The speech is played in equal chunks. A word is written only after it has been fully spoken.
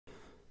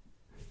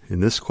In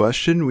this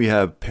question, we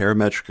have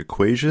parametric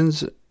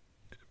equations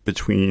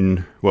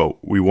between, well,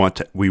 we want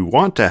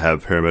to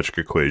have parametric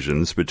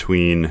equations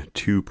between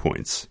 2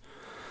 points.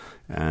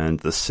 And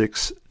the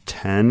 6,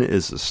 10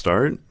 is the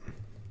start,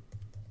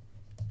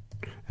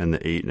 and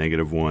the 8,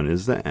 -1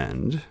 is the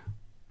end.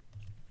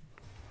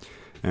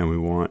 And we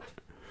want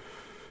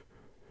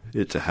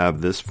it to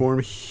have this form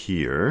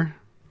here.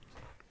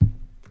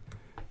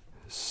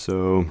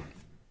 So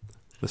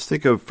let's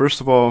think of,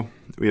 first of all,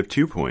 we have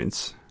 2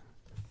 points.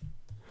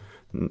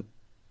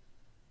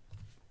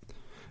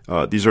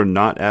 These are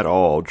not at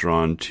all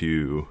drawn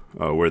to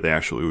where they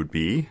actually would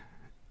be.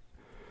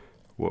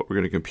 What we're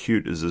going to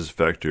compute is this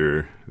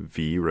vector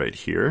v right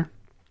here.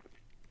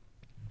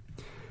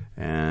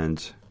 And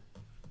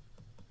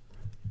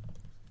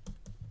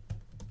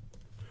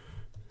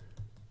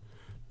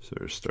so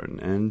there's start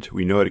and end.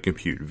 We know how to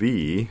compute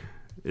v.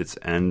 It's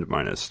end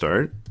minus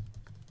start.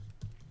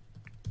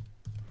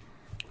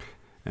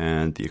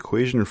 And the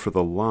equation for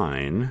the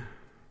line,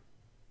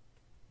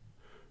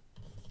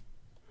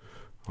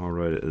 I'll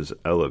write it as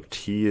L of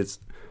t. It's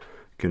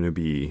going to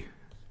be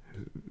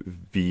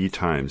v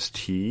times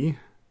t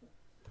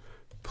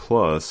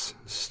plus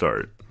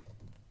start.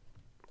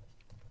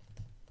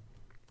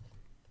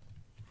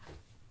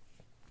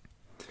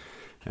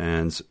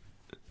 And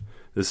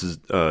this is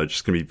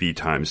just going to be v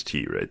times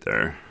t right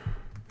there.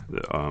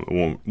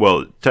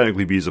 Well,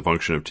 technically v is a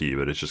function of t,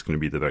 but it's just going to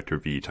be the vector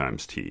v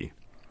times t.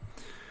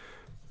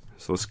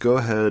 So let's go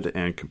ahead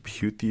and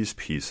compute these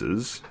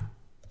pieces.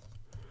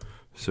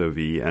 So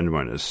v end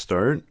minus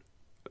start.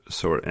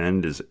 So our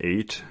end is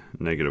 8,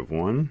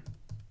 -1,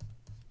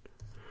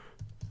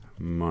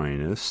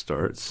 minus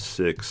start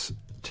 6,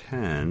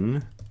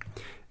 10.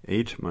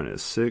 8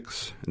 minus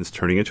 6, and it's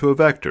turning into a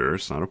vector.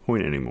 It's not a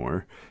point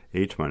anymore.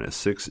 8 minus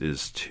 6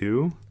 is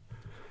 2.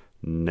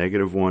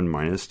 -1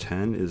 minus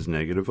 10 is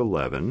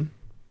 -11.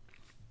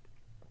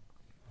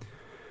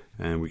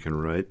 And we can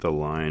write the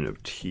line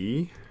of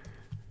t.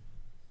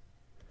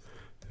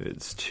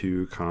 It's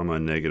 2,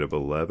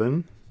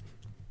 -11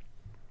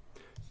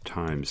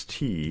 times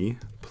t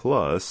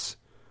plus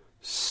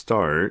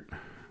start,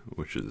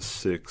 which is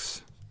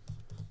 6,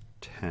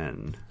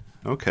 10.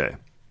 Okay.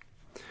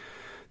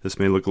 This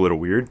may look a little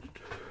weird,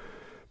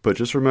 but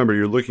just remember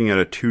you're looking at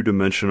a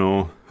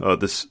two-dimensional,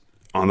 this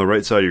on the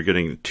right side you're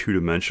getting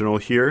two-dimensional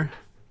here.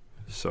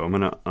 So I'm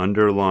going to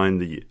underline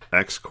the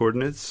x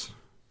coordinates.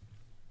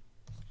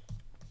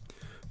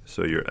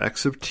 So your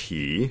x of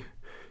t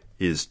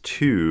is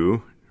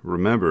 2,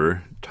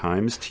 remember,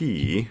 times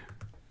t,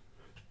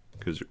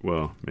 because,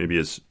 well, maybe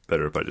it's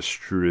better if I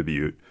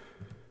distribute,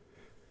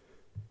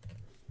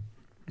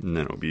 and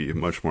then it'll be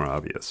much more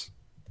obvious.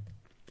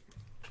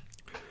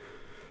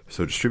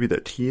 So distribute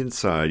that t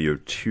inside. You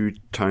have 2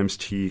 times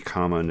t,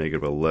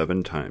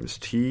 -11 times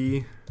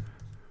t,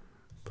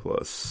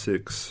 plus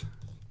 6,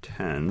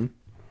 10.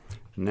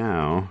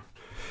 Now,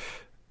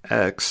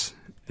 x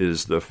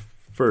is the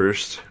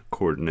first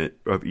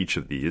coordinate of each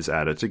of these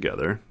added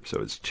together.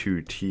 So it's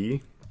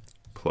 2t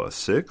plus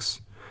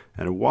 6.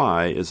 And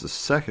y is the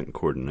second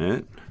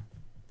coordinate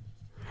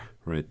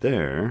right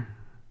there.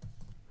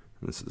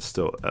 This is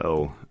still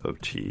L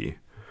of t.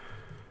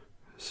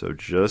 So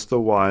just the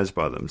y's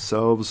by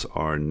themselves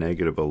are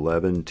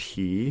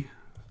 -11t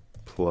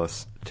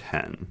plus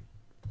 10.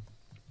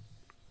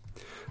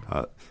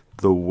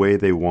 The way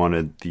they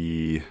wanted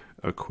the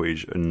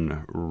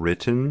equation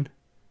written,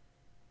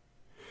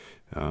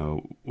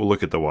 we'll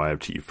look at the y of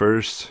t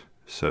first.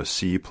 So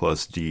c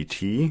plus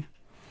dt.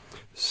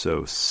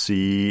 So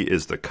c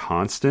is the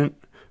constant,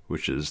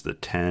 which is the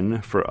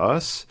 10 for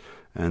us.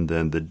 And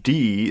then the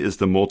d is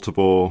the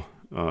multiple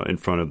in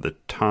front of the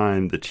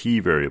time, the t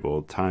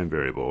variable, time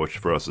variable, which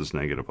for us is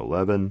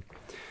 -11.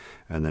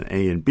 And then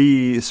a and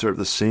b serve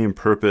the same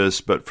purpose,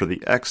 but for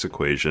the x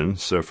equation.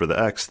 So for the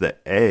x, the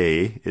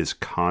a is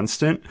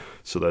constant,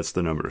 so that's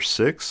the number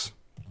 6.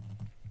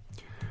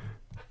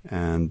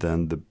 And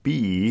then the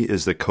b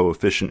is the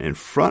coefficient in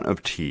front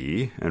of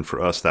t, and for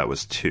us that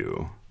was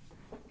 2.